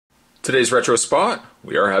today's Retro Spot,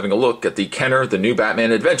 we are having a look at the Kenner The New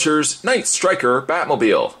Batman Adventures Night Striker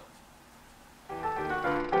Batmobile.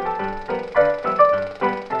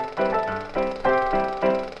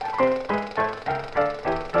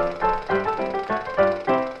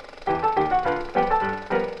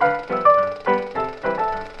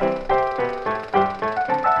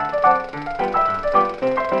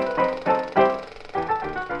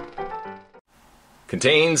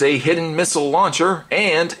 Contains a hidden missile launcher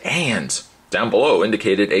and down below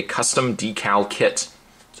indicated a custom decal kit.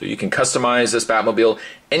 So you can customize this Batmobile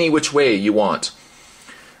any which way you want.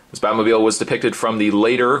 This Batmobile was depicted from the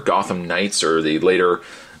later Gotham Knights, or the later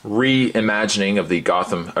reimagining of the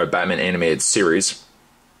Gotham Batman animated series.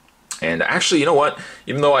 And actually, you know what?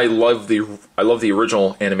 Even though I love the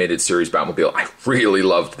original animated series Batmobile, I really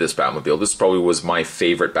loved this Batmobile. This probably was my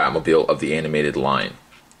favorite Batmobile of the animated line.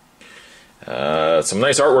 Some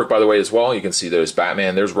nice artwork, by the way, as well. You can see there's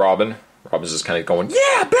Batman, there's Robin. Robin's just kind of going,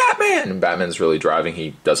 yeah, Batman! And Batman's really driving.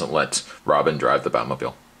 He doesn't let Robin drive the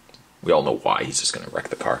Batmobile. We all know why. He's just going to wreck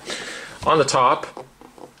the car. On the top,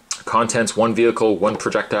 contents: one vehicle, one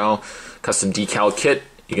projectile, custom decal kit.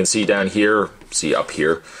 You can see down here, see up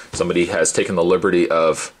here, somebody has taken the liberty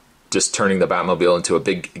of just turning the Batmobile into a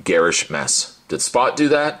big garish mess. Did Spot do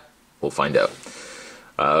that? We'll find out.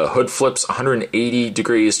 Hood flips 180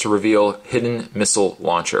 degrees to reveal hidden missile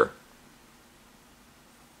launcher.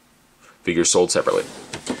 Figures sold separately.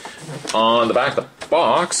 On the back of the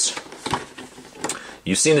box,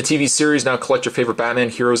 you've seen the TV series, now collect your favorite Batman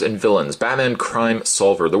heroes and villains. Batman Crime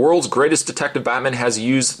Solver. The world's greatest detective Batman has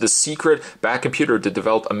used the secret Bat computer to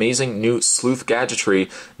develop amazing new sleuth gadgetry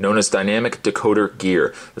known as dynamic decoder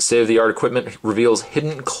gear. The state-of-the-art equipment reveals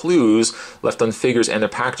hidden clues left on figures and their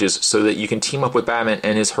packages so that you can team up with Batman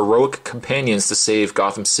and his heroic companions to save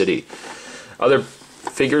Gotham City. Other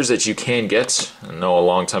figures that you can get. I know a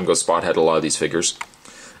long time ago Spot had a lot of these figures.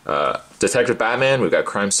 Detective Batman, we've got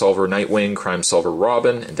Crime Solver Nightwing, Crime Solver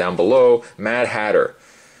Robin, and down below, Mad Hatter.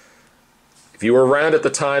 If you were around at the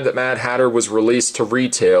time that Mad Hatter was released to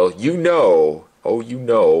retail, you know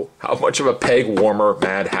how much of a peg warmer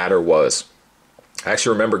Mad Hatter was. I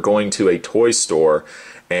actually remember going to a toy store,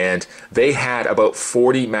 and they had about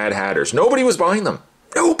 40 Mad Hatters. Nobody was buying them.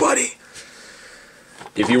 Nobody!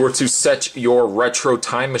 If you were to set your retro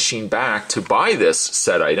time machine back to buy this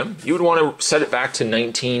set item, you would want to set it back to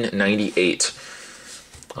 1998.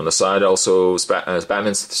 On the side also, as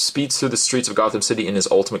Batman speeds through the streets of Gotham City in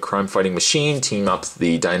his ultimate crime-fighting machine, team up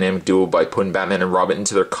the dynamic duo by putting Batman and Robin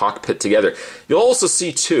into their cockpit together. You'll also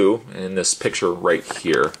see, too, in this picture right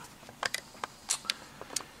here,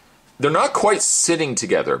 they're not quite sitting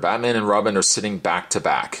together. Batman and Robin are sitting back to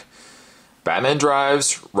back. Batman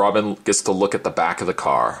drives, Robin gets to look at the back of the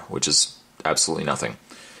car, which is absolutely nothing.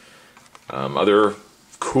 Other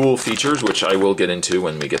cool features, which I will get into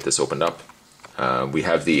when we get this opened up. We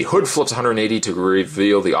have the hood flips 180 to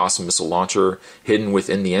reveal the awesome missile launcher hidden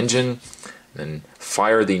within the engine. Then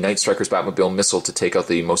fire the Night Striker's Batmobile missile to take out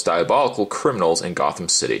the most diabolical criminals in Gotham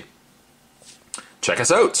City. Check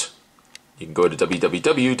us out! You can go to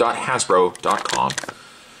www.hasbro.com.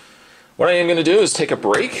 What I am going to do is take a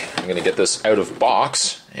break. I'm going to get this out of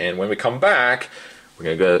box, and when we come back,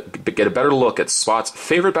 we're going to get a better look at Spot's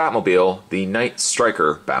favorite Batmobile, the Night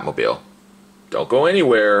Striker Batmobile. Don't go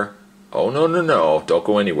anywhere. Oh, no, don't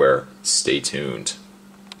go anywhere. Stay tuned.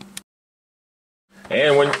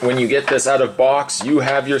 And when you get this out of box, you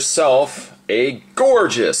have yourself a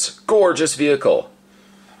gorgeous, gorgeous vehicle.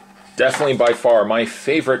 Definitely by far my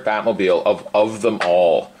favorite Batmobile of them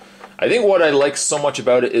all. I think what I like so much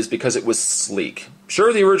about it is because it was sleek.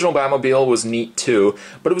 Sure, the original Batmobile was neat too,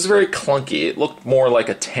 but it was very clunky. It looked more like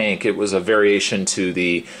a tank. It was a variation to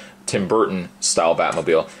the Tim Burton style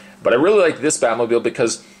Batmobile. But I really like this Batmobile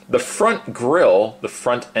because the front grille, the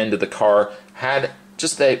front end of the car, had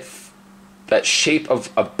just that shape of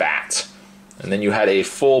a bat. And then you had a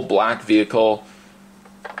full black vehicle.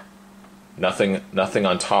 Nothing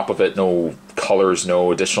on top of it, no colors,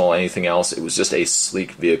 no additional anything else. It was just a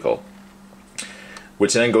sleek vehicle.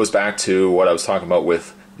 Which then goes back to what I was talking about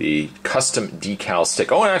with the custom decal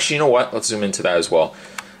stick. Oh, and actually, you know what? Let's zoom into that as well.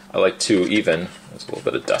 I like to there's a little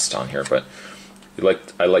bit of dust on here, but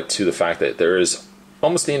I like to the fact that there is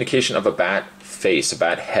almost the indication of a bat face, a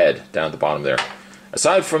bat head down at the bottom there.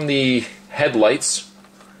 Aside from the headlights,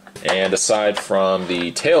 and aside from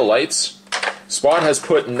the tail lights, Spot has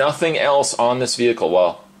put nothing else on this vehicle.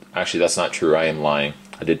 Well, actually that's not true, I am lying.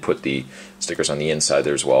 I did put the stickers on the inside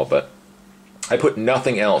there as well, but I put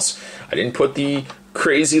nothing else. I didn't put the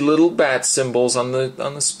crazy little bat symbols on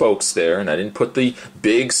the spokes there, and I didn't put the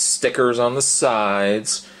big stickers on the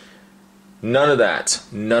sides. None of that.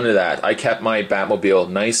 None of that. I kept my Batmobile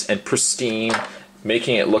nice and pristine,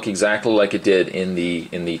 making it look exactly like it did in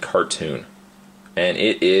the cartoon. And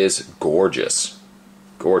it is gorgeous.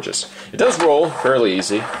 Gorgeous. It does roll fairly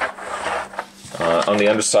easy. On the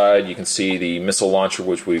underside, you can see the missile launcher,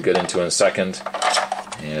 which we'll get into in a second.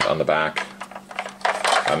 And on the back,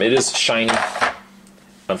 it is shiny.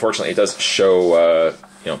 Unfortunately, it does show,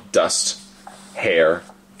 dust, hair.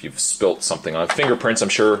 If you've spilt something on fingerprints, I'm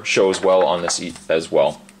sure shows well on this as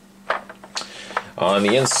well. On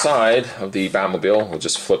the inside of the Batmobile, we'll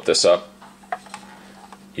just flip this up.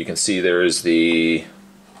 You can see there is the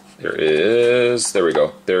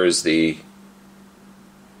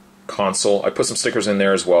console. I put some stickers in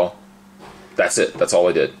there as well. That's it. That's all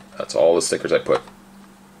I did. That's all the stickers I put.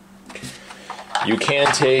 You can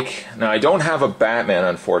take... Now, I don't have a Batman,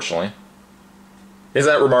 unfortunately.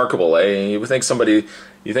 Isn't that remarkable, eh? You would think somebody...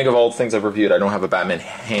 You think of all the things I've reviewed, I don't have a Batman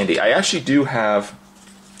handy. I actually do have...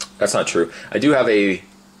 That's not true. I do have a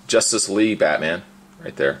Justice League Batman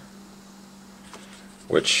right there,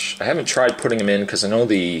 which I haven't tried putting him in because I know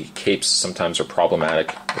the capes sometimes are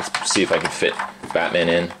problematic. Let's see if I can fit Batman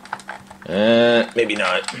in. Maybe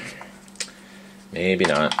not. Maybe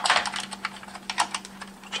not.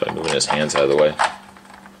 Try moving his hands out of the way.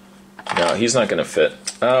 No, he's not going to fit.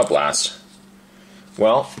 Oh, blast.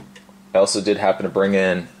 Well, I also did happen to bring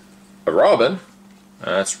in a Robin.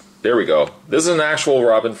 There we go. This is an actual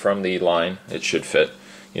Robin from the line. It should fit.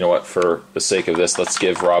 You know what? For the sake of this, let's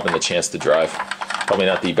give Robin the chance to drive. Probably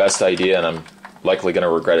not the best idea, and I'm likely going to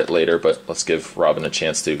regret it later, but let's give Robin a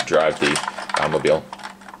chance to drive the Batmobile.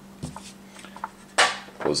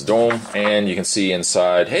 Close the dome, and you can see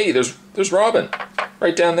inside, hey, there's Robin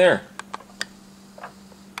right down there.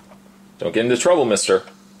 Don't get into trouble, mister.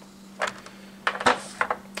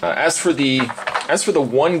 As for the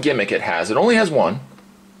one gimmick it has, it only has one.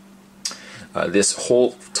 This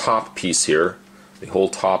whole top piece here, the whole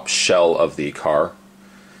top shell of the car,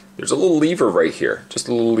 there's a little lever right here, just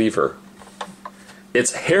a little lever.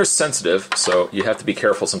 It's hair sensitive, so you have to be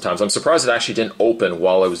careful sometimes. I'm surprised it actually didn't open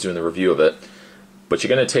while I was doing the review of it. But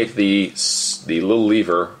you're going to take the little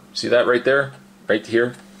lever, see that right there, right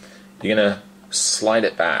here? You're going to slide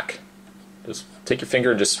it back. Just take your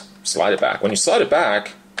finger and just slide it back. When you slide it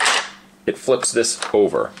back, it flips this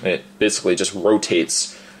over. It basically just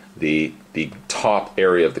rotates the top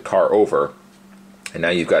area of the car over, and now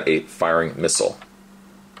you've got a firing missile,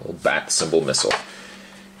 a little bat symbol missile.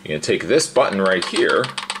 You're going to take this button right here,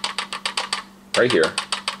 and you're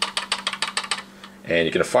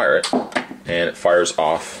going to fire it, and it fires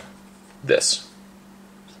off this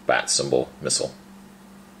bat symbol missile.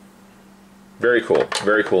 Very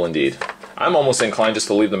cool indeed. I'm almost inclined just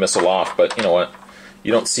to leave the missile off, but you know what?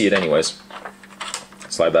 You don't see it anyways.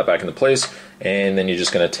 Slide that back into place, and then you're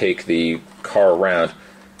just going to take the car around.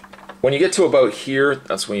 When you get to about here,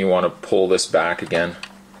 that's when you want to pull this back again,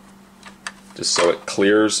 just so it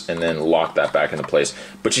clears, and then lock that back into place.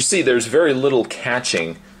 But you see, there's very little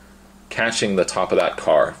catching the top of that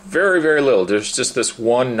car. Very, very little. There's just this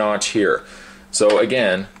one notch here. So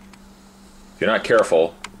again, if you're not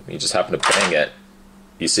careful, you just happen to bang it,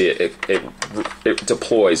 you see it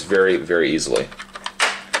deploys very, very easily.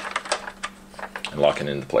 And lock it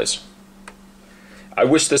into place. I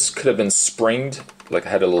wish this could have been springed, like it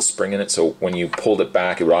had a little spring in it, so when you pulled it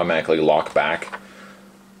back, it would automatically lock back.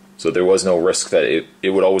 So there was no risk that it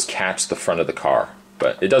would always catch the front of the car.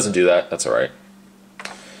 But it doesn't do that, that's alright.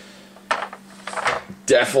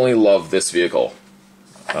 Definitely love this vehicle.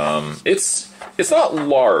 It's not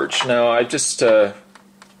large. Now, I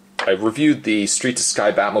reviewed the Street to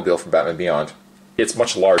Sky Batmobile from Batman Beyond. It's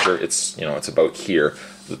much larger. It's about here.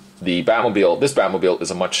 This Batmobile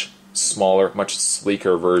is a much smaller, much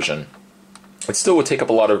sleeker version. It still would take up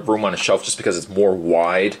a lot of room on a shelf just because it's more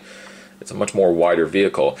wide. It's a much more wider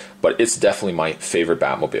vehicle, but it's definitely my favorite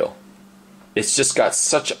Batmobile. It's just got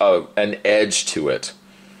such an edge to it.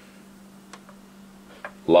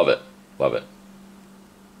 Love it. Love it.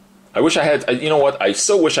 I wish I had, you know what, I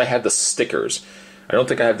so wish I had the stickers. I don't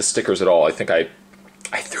think I have the stickers at all. I think I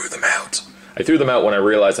threw them out. I threw them out when I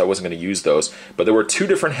realized I wasn't going to use those. But there were two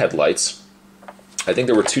different headlights. I think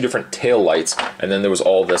there were two different tail lights, and then there was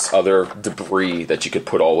all this other debris that you could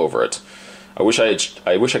put all over it. I wish I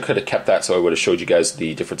could have kept that, so I would have showed you guys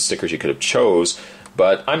the different stickers you could have chose.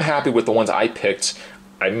 But I'm happy with the ones I picked.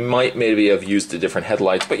 I might maybe have used the different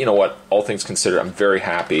headlights, but you know what? All things considered, I'm very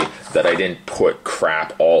happy that I didn't put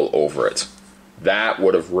crap all over it. That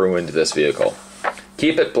would have ruined this vehicle.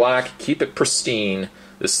 Keep it black, keep it pristine.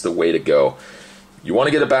 This is the way to go. You want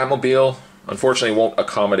to get a Batmobile? Unfortunately, it won't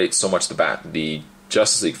accommodate so much the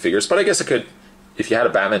Justice League figures, but I guess it could if you had a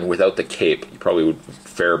Batman without the cape, you probably would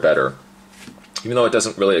fare better. Even though it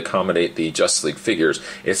doesn't really accommodate the Justice League figures,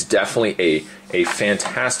 it's definitely a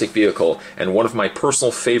fantastic vehicle and one of my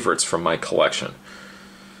personal favorites from my collection.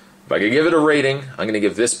 If I could give it a rating, I'm going to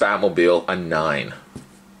give this Batmobile a 9.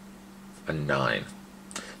 A 9.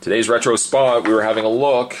 Today's Retro Spot, we were having a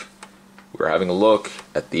look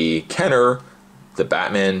at the Kenner, the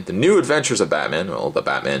Batman, the New Adventures of Batman, well, the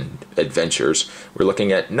Batman Adventures. We're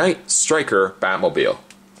looking at Night Striker Batmobile.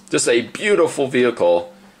 Just a beautiful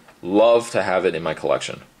vehicle. Love to have it in my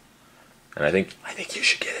collection. And I think you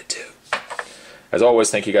should get it too. As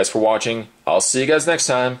always, thank you guys for watching. I'll see you guys next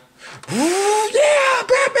time. Ooh, yeah,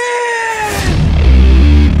 Batman!